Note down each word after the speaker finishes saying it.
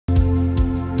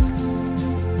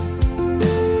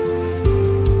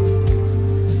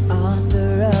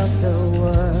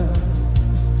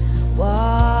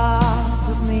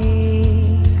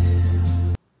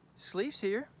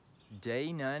here,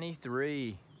 day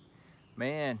 93.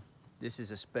 Man, this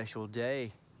is a special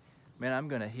day. Man, I'm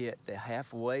gonna hit the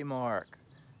halfway mark.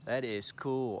 That is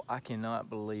cool. I cannot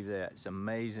believe that. It's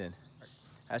amazing.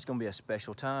 That's gonna be a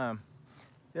special time.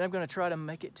 Then I'm gonna try to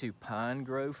make it to Pine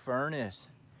Grove Furnace.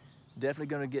 Definitely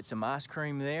gonna get some ice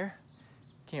cream there.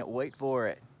 Can't wait for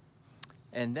it.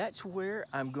 And that's where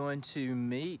I'm going to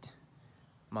meet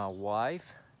my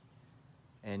wife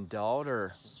and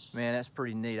daughter. Man, that's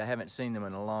pretty neat. I haven't seen them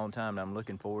in a long time, and I'm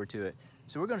looking forward to it.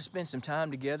 So we're gonna spend some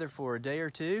time together for a day or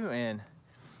two and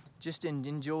just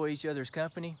enjoy each other's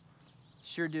company.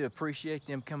 Sure do appreciate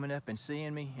them coming up and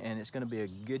seeing me, and it's gonna be a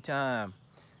good time.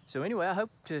 So anyway, I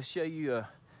hope to show you a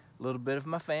little bit of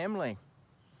my family.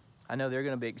 I know they're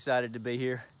gonna be excited to be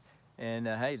here, and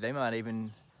hey, they might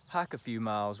even hike a few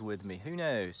miles with me, who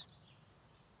knows?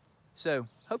 So,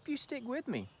 hope you stick with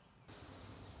me.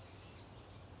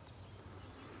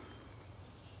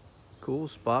 Cool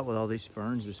spot with all these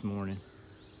ferns this morning.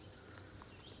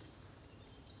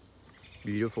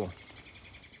 Beautiful.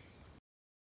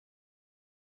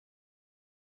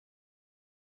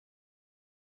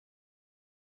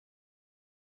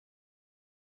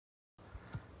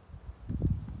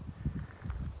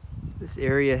 This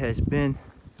area has been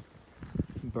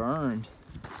burned.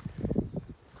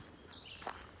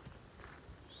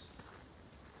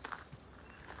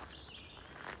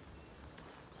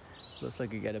 Looks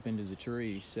like it got up into the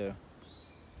trees, so.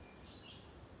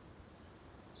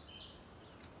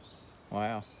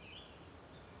 Wow.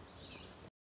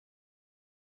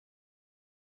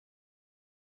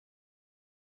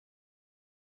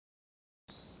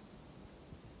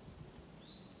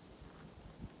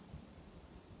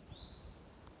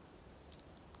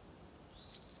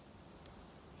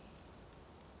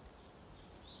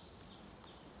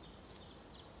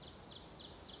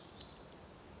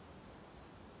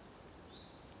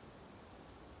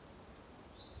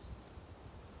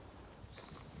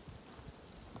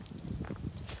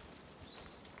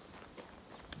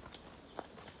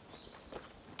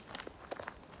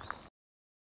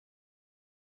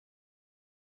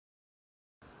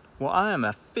 Well, I am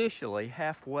officially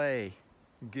halfway.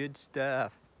 Good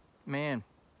stuff. Man,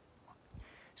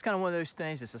 it's kind of one of those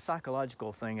things, it's a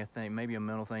psychological thing, I think, maybe a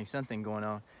mental thing, something going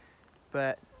on.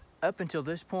 But up until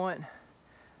this point,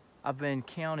 I've been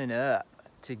counting up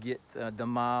to get the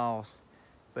miles.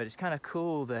 But it's kind of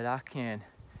cool that I can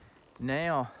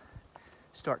now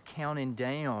start counting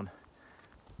down,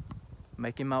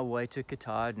 making my way to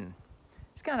Katahdin.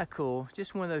 It's kind of cool,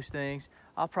 just one of those things.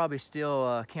 I'll probably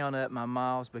still count up my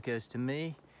miles because to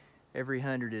me, every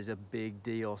 100 is a big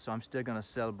deal. So I'm still gonna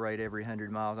celebrate every 100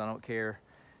 miles, I don't care.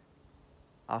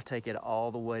 I'll take it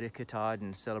all the way to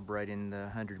Katahdin celebrating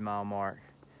the 100-mile mark.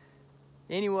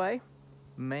 Anyway,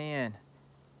 man,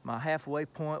 my halfway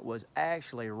point was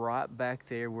actually right back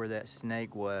there where that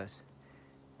snake was.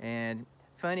 And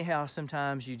funny how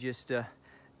sometimes you just,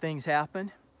 things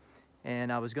happen.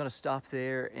 And I was gonna stop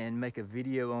there and make a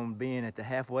video on being at the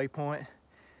halfway point.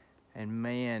 And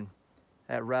man,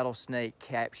 that rattlesnake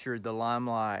captured the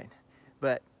limelight.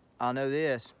 But I'll know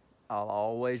this, I'll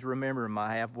always remember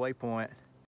my halfway point.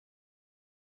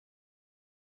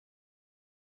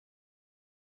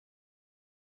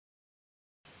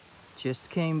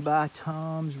 Just came by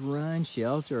Tom's Run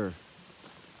Shelter.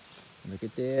 Look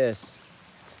at this,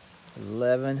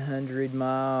 1,100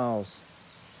 miles.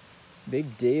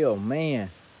 Big deal, man.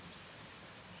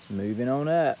 Moving on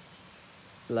up.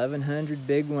 1,100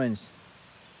 big ones.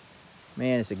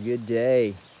 Man, it's a good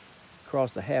day.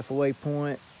 Crossed the halfway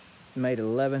point, made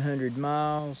 1,100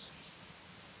 miles.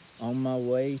 On my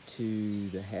way to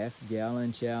the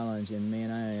half-gallon challenge, and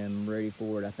man, I am ready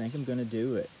for it. I think I'm gonna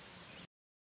do it.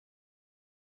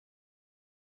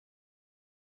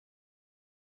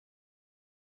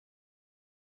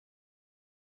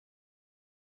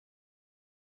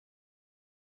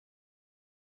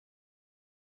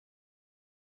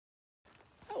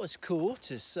 That was cool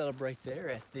to celebrate there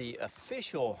at the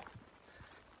official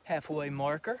halfway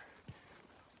marker.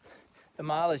 The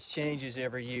mileage changes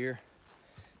every year,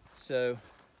 so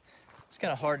it's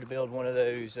kind of hard to build one of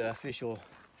those official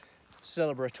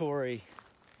celebratory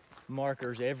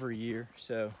markers every year,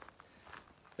 so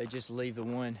they just leave the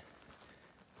one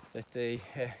that they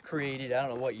created. I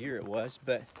don't know what year it was,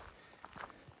 but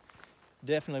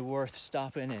definitely worth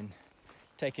stopping and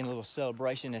taking a little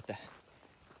celebration at the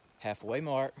halfway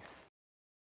mark.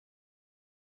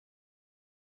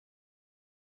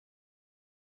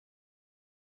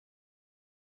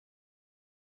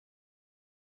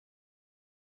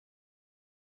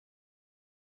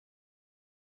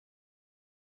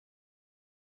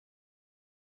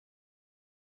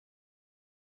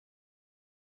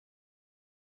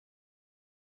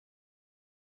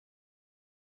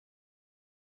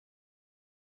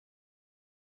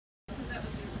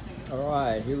 All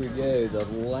right, here we go, the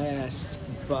last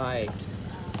bite.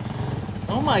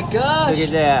 Oh my gosh! Look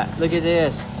at that, look at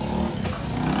this.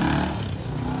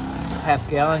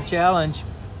 Half-gallon challenge.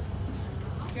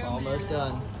 Almost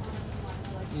done.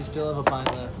 You still have a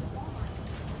pint left.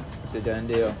 It's a done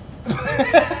deal.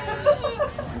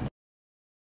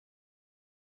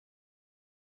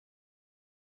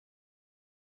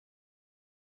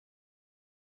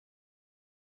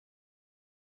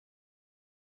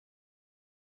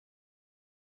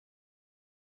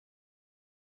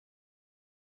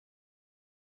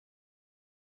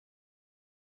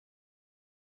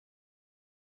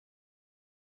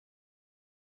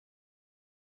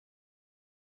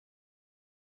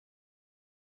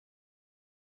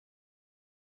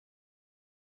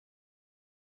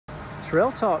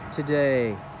 Trail talk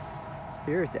today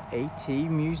here at the AT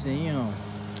Museum.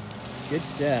 Good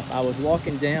stuff. I was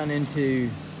walking down into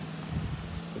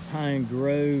the Pine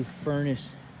Grove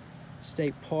Furnace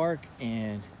State Park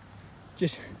and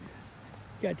just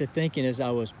got to thinking as I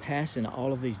was passing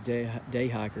all of these day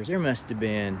hikers. There must have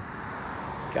been,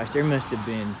 gosh, there must have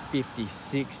been 50,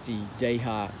 60 day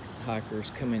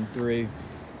hikers coming through.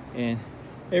 And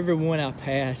every one I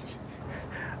passed,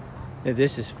 now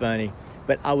this is funny,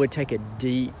 but I would take a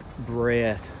deep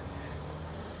breath.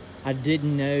 I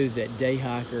didn't know that day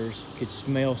hikers could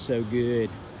smell so good.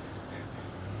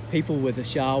 People with a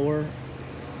shower,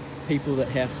 people that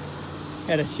have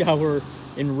had a shower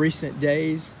in recent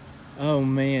days, oh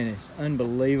man, it's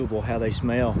unbelievable how they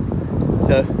smell.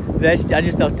 So I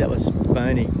just thought that was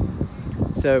funny.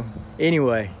 So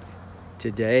anyway,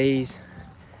 today's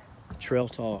trail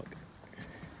talk.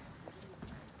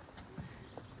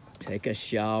 Take a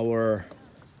shower.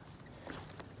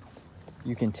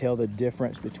 You can tell the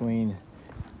difference between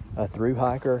a through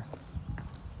hiker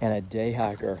and a day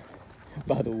hiker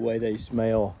by the way they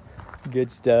smell.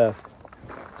 Good stuff.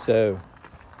 So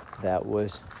that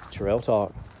was trail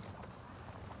talk.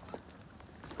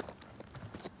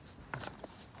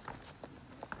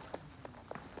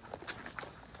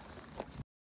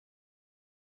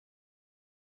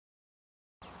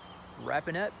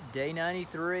 Wrapping up day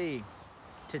 93.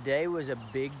 Today was a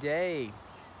big day.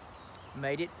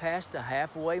 Made it past the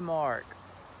halfway mark.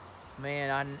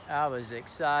 Man, I was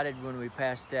excited when we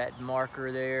passed that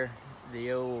marker there,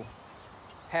 the old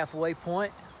halfway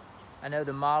point. I know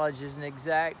the mileage isn't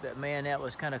exact, but man, that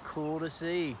was kind of cool to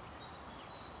see.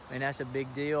 And that's a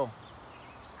big deal.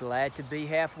 Glad to be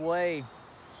halfway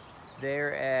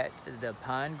there at the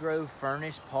Pine Grove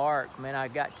Furnace Park. Man, I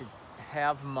got to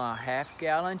have my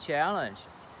half-gallon challenge.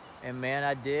 And man,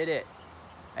 I did it.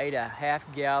 Ate a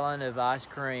half-gallon of ice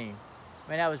cream.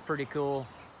 Man, that was pretty cool.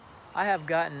 I have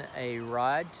gotten a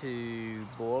ride to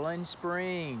Boiling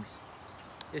Springs.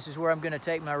 This is where I'm gonna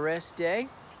take my rest day.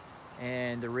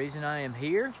 And the reason I am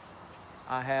here,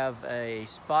 I have a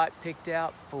spot picked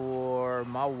out for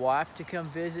my wife to come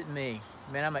visit me.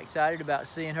 Man, I'm excited about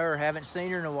seeing her. Haven't seen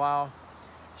her in a while.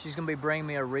 She's gonna be bringing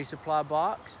me a resupply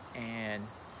box and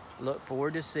look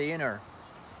forward to seeing her.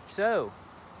 So,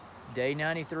 day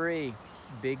 93,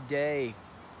 big day.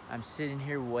 I'm sitting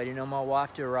here waiting on my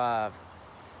wife to arrive.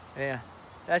 Yeah,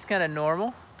 that's kind of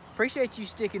normal. Appreciate you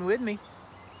sticking with me.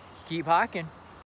 Keep hiking.